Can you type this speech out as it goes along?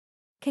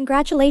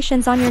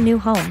Congratulations on your new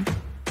home.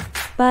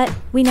 But,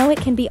 we know it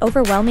can be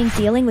overwhelming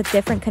dealing with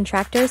different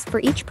contractors for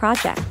each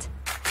project.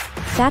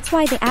 That's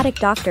why the Attic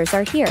Doctors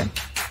are here.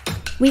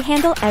 We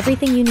handle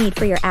everything you need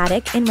for your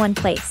attic in one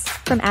place,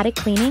 from attic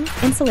cleaning,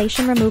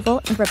 insulation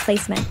removal and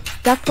replacement,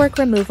 ductwork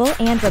removal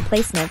and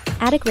replacement,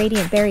 attic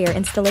radiant barrier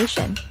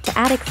installation, to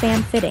attic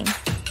fan fitting.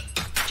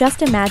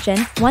 Just imagine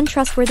one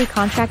trustworthy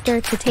contractor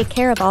to take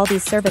care of all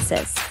these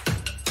services.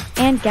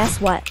 And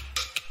guess what?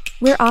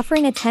 We're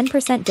offering a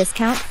 10%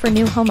 discount for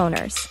new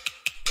homeowners.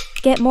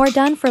 Get more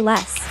done for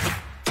less.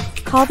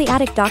 Call the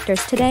Attic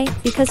Doctors today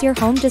because your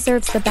home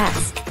deserves the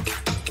best.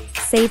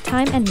 Save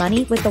time and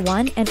money with the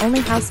one and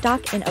only house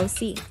doc in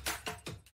OC.